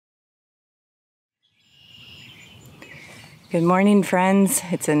Good morning, friends.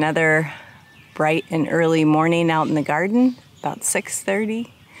 It's another bright and early morning out in the garden, about 6:30,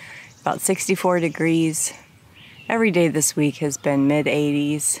 about 64 degrees. Every day this week has been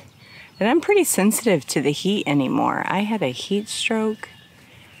mid-80s, and I'm pretty sensitive to the heat anymore. I had a heat stroke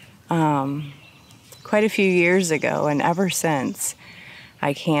quite a few years ago, and ever since,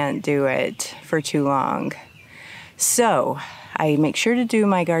 I can't do it for too long. So I make sure to do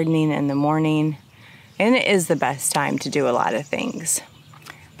my gardening in the morning, and it is the best time to do a lot of things.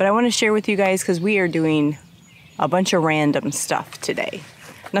 But I want to share with you guys because we are doing a bunch of random stuff today.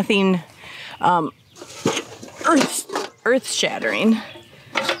 Nothing earth-shattering.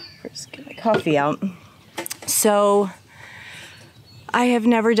 First, get my coffee out. So I have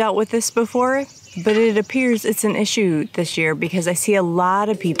never dealt with this before, but it appears it's an issue this year because I see a lot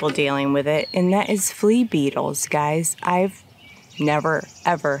of people dealing with it, and that is flea beetles, guys. I've never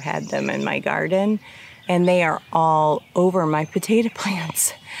ever had them in my garden, and they are all over my potato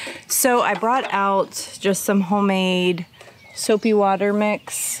plants. So I brought out just some homemade soapy water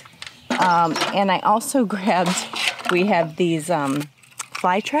mix, and I also grabbed, we have these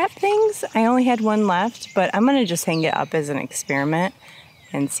fly trap things. I only had one left, but I'm gonna just hang it up as an experiment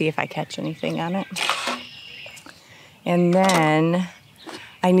and see if I catch anything on it. And then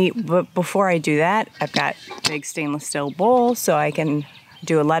but before I do that, I've got a big stainless steel bowl so I can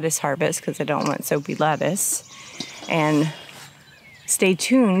do a lettuce harvest because I don't want soapy lettuce. And stay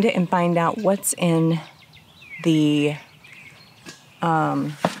tuned and find out what's in the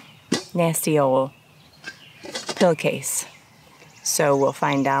nasty old pillowcase. So we'll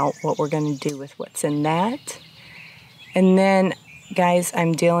find out what we're going to do with what's in that. And then, guys,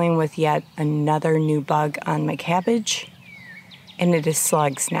 I'm dealing with yet another new bug on my cabbage, and it is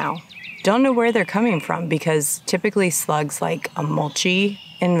slugs now. Don't know where they're coming from because typically slugs like a mulchy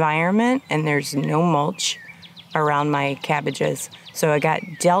environment, and there's no mulch around my cabbages. So I got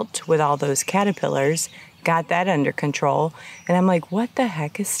dealt with all those caterpillars, got that under control, and I'm like, what the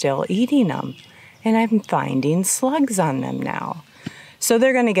heck is still eating them? And I'm finding slugs on them now. So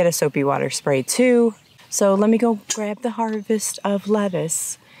they're gonna get a soapy water spray too. So let me go grab the harvest of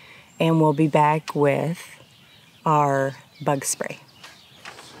lettuce, and we'll be back with our bug spray.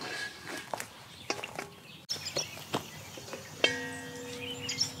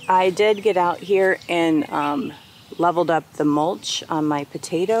 I did get out here and leveled up the mulch on my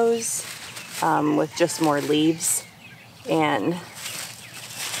potatoes with just more leaves, and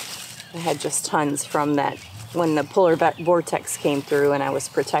I had just tons from that when the polar vortex came through and I was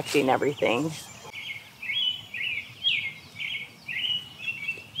protecting everything.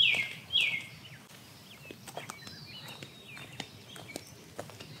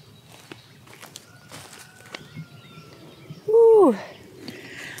 Woo!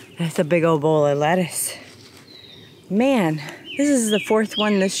 That's a big old bowl of lettuce. Man, this is the fourth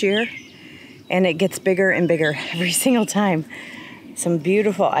one this year, and it gets bigger and bigger every single time. Some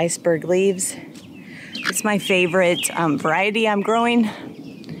beautiful iceberg leaves. It's my favorite variety I'm growing.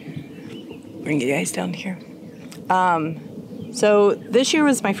 Bring you guys down here. So this year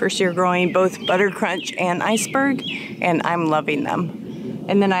was my first year growing both Butter Crunch and iceberg, and I'm loving them.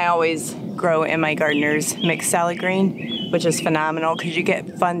 And then I always grow in my gardener's mixed salad green, which is phenomenal because you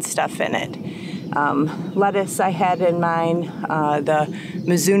get fun stuff in it. Lettuce I had in mine, the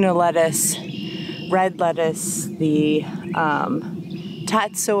Mizuna lettuce, red lettuce, the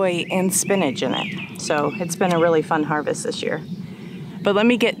tatsoi, and spinach in it. So it's been a really fun harvest this year. But let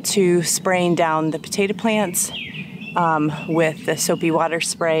me get to spraying down the potato plants with the soapy water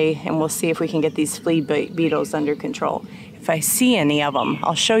spray, and we'll see if we can get these flea beetles under control. If I see any of them,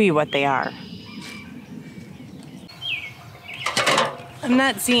 I'll show you what they are. I'm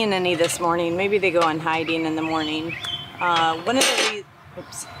not seeing any this morning. Maybe they go on hiding in the morning. One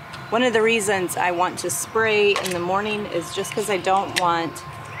of the reasons I want to spray in the morning is just because I don't want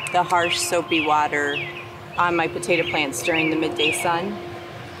the harsh soapy water on my potato plants during the midday sun.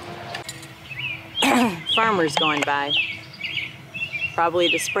 Farmers going by, probably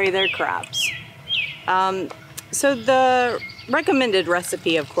to spray their crops. So the recommended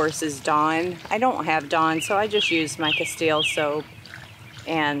recipe, of course, is Dawn. I don't have Dawn, so I just use my Castile soap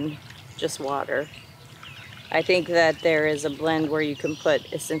and just water. I think that there is a blend where you can put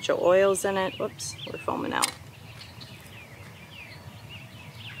essential oils in it. Whoops, we're foaming out.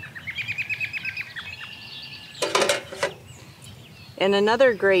 And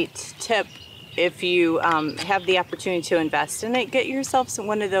another great tip, if you have the opportunity to invest in it, get yourself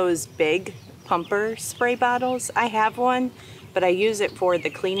one of those big pumper spray bottles. I have one, but I use it for the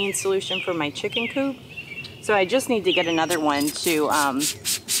cleaning solution for my chicken coop. So I just need to get another one to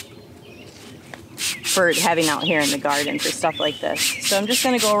for having out here in the garden for stuff like this. So I'm just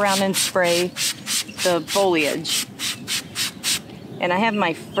gonna go around and spray the foliage. And I have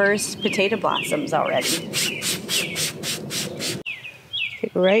my first potato blossoms already.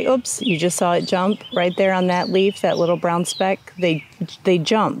 Right, oops, you just saw it jump right there on that leaf, that little brown speck. They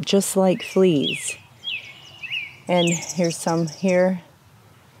jump just like fleas. And here's some here.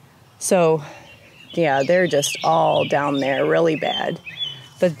 So yeah, they're just all down there really bad.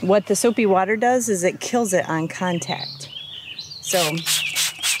 But what the soapy water does is it kills it on contact. So I'm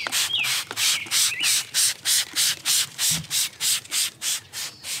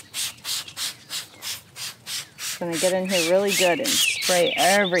gonna get in here really good and spray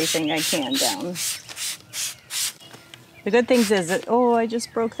everything I can down. The good thing is that, oh, I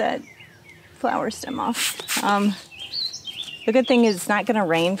just broke that flower stem off. The good thing is it's not gonna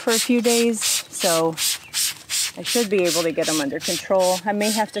rain for a few days, so I should be able to get them under control. I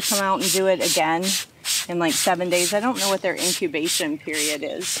may have to come out and do it again in like 7 days. I don't know what their incubation period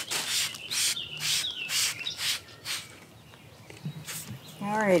is.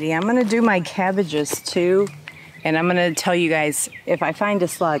 Alrighty, I'm gonna do my cabbages too. And I'm gonna tell you guys, if I find a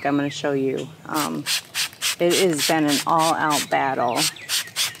slug, I'm gonna show you. It has been an all-out battle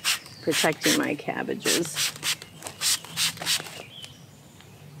protecting my cabbages.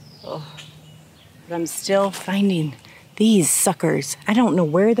 Oh, but I'm still finding these suckers. I don't know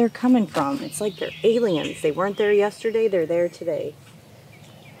where they're coming from. It's like they're aliens. They weren't there yesterday, they're there today.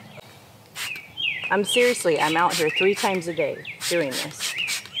 I'm out here 3 times a day doing this.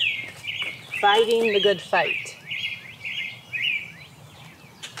 Fighting the good fight.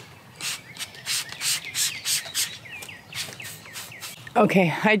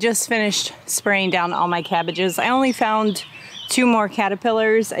 Okay, I just finished spraying down all my cabbages. I only found 2 more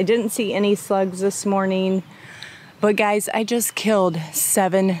caterpillars. I didn't see any slugs this morning. But guys, I just killed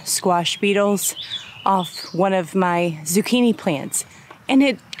 7 squash beetles off one of my zucchini plants. And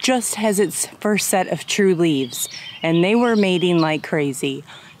it just has its first set of true leaves. And they were mating like crazy.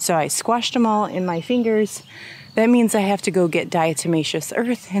 So I squashed them all in my fingers. That means I have to go get diatomaceous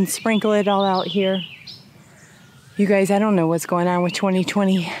earth and sprinkle it all out here. You guys, I don't know what's going on with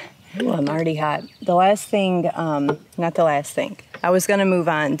 2020. Ooh, I'm already hot. The last thing, not the last thing. I was gonna move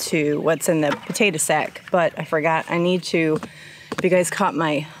on to what's in the potato sack, but I forgot. I need to, if you guys caught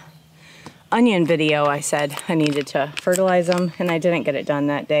my onion video, I said I needed to fertilize them, and I didn't get it done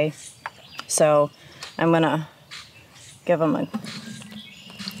that day. So I'm gonna give them a,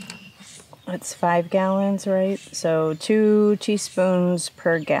 it's 5 gallons, right? So 2 teaspoons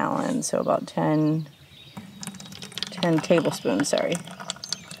per gallon, so about 10 tablespoons, sorry.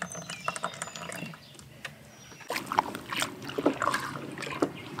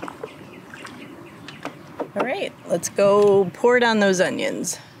 All right, let's go pour it on those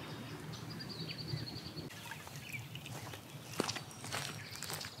onions.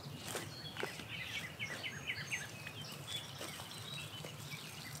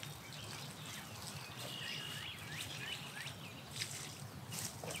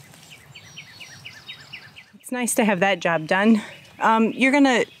 It's nice to have that job done. You're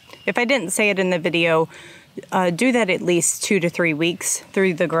gonna, if I didn't say it in the video, do that at least 2 to 3 weeks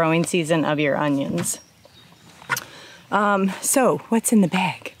through the growing season of your onions. So what's in the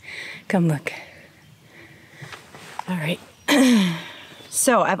bag? Come look. All right.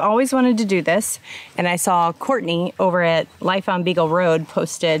 So I've always wanted to do this, and I saw Courtney over at Life on Beagle Road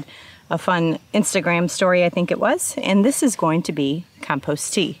posted a fun Instagram story, I think it was, and this is going to be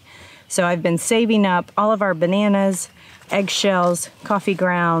compost tea. So I've been saving up all of our bananas, eggshells, coffee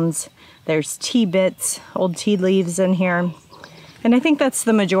grounds, there's tea bits, old tea leaves in here, and I think that's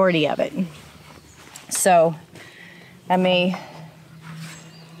the majority of it. So I may,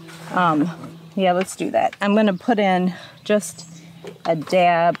 yeah, let's do that. I'm gonna put in just a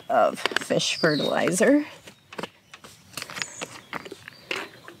dab of fish fertilizer.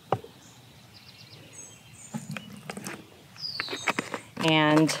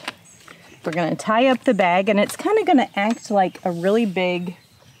 And we're gonna tie up the bag, and it's kind of gonna act like a really big,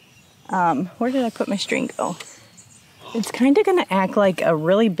 where did I put my string? Oh, it's kind of gonna act like a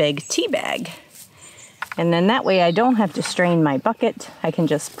really big tea bag. And then that way I don't have to strain my bucket. I can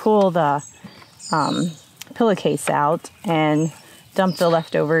just pull the pillowcase out and dump the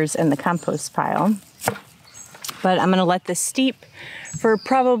leftovers in the compost pile. But I'm gonna let this steep for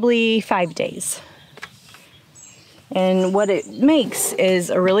probably 5 days. And what it makes is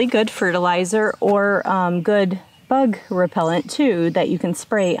a really good fertilizer or good bug repellent too that you can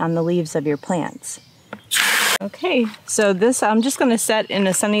spray on the leaves of your plants. Okay, so this I'm just gonna set in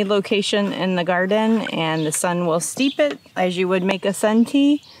a sunny location in the garden, and the sun will steep it as you would make a sun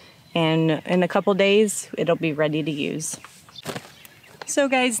tea. and in a couple days it'll be ready to use. So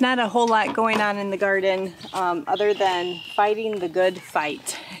guys, not a whole lot going on in the garden other than fighting the good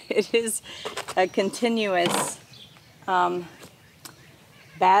fight. It is a continuous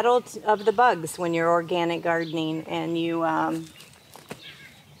battle of the bugs when you're organic gardening, and you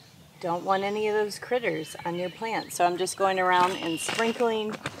don't want any of those critters on your plants. So I'm just going around and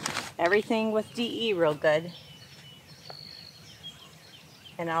sprinkling everything with DE real good.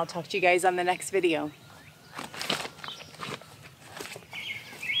 And I'll talk to you guys on the next video.